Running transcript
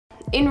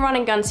In run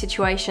and gun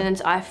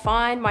situations, I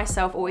find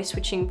myself always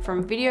switching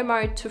from video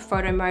mode to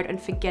photo mode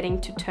and forgetting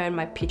to turn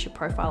my picture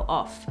profile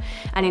off.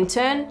 And in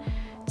turn,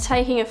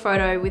 taking a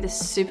photo with a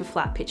super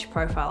flat picture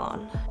profile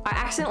on. I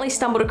accidentally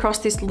stumbled across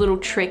this little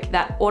trick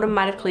that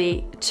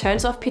automatically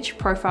turns off picture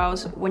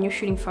profiles when you're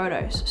shooting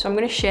photos. So I'm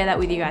gonna share that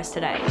with you guys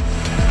today.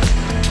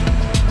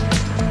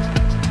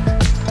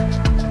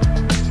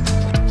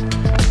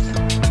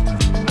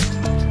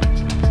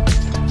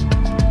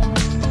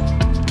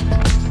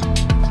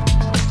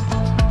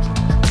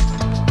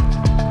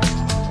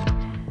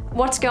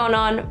 What's going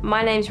on?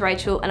 My name's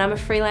Rachel and I'm a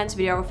freelance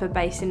videographer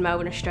based in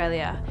Melbourne,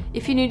 Australia.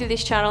 If you're new to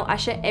this channel, I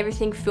share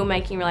everything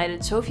filmmaking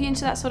related, so if you're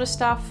into that sort of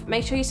stuff,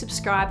 make sure you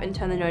subscribe and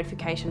turn the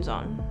notifications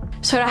on.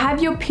 So to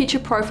have your picture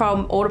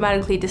profile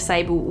automatically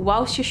disabled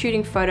whilst you're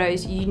shooting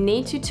photos, you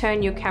need to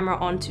turn your camera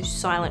on to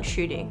silent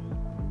shooting.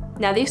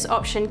 Now this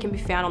option can be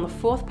found on the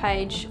 4th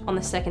page on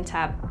the 2nd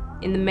tab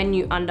in the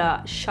menu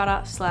under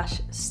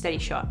Shutter/Steady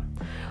Shot.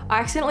 I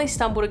accidentally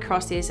stumbled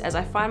across this as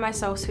I find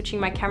myself switching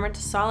my camera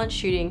to silent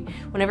shooting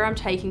whenever I'm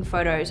taking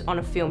photos on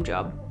a film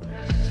job.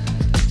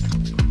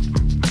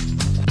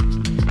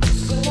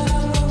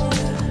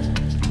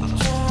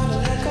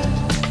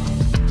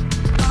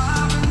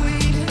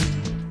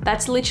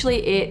 That's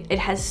literally it. It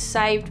has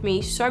saved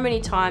me so many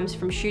times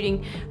from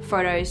shooting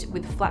photos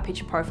with a flat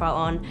picture profile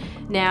on.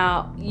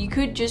 Now, you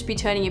could just be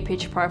turning your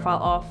picture profile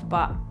off,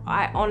 but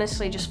I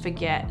honestly just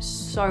forget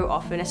so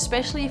often,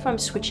 especially if I'm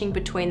switching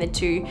between the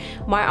two.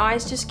 My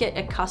eyes just get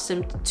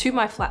accustomed to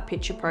my flat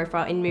picture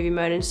profile in movie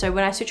mode, and so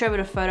when I switch over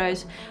to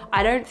photos,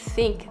 I don't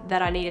think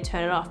that I need to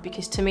turn it off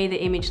because to me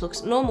the image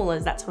looks normal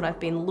as that's what I've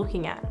been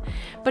looking at.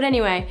 But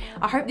anyway,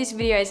 I hope this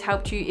video has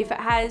helped you. If it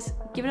has,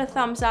 give it a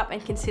thumbs up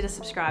and consider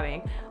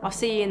subscribing. I'll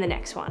see you in the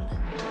next one.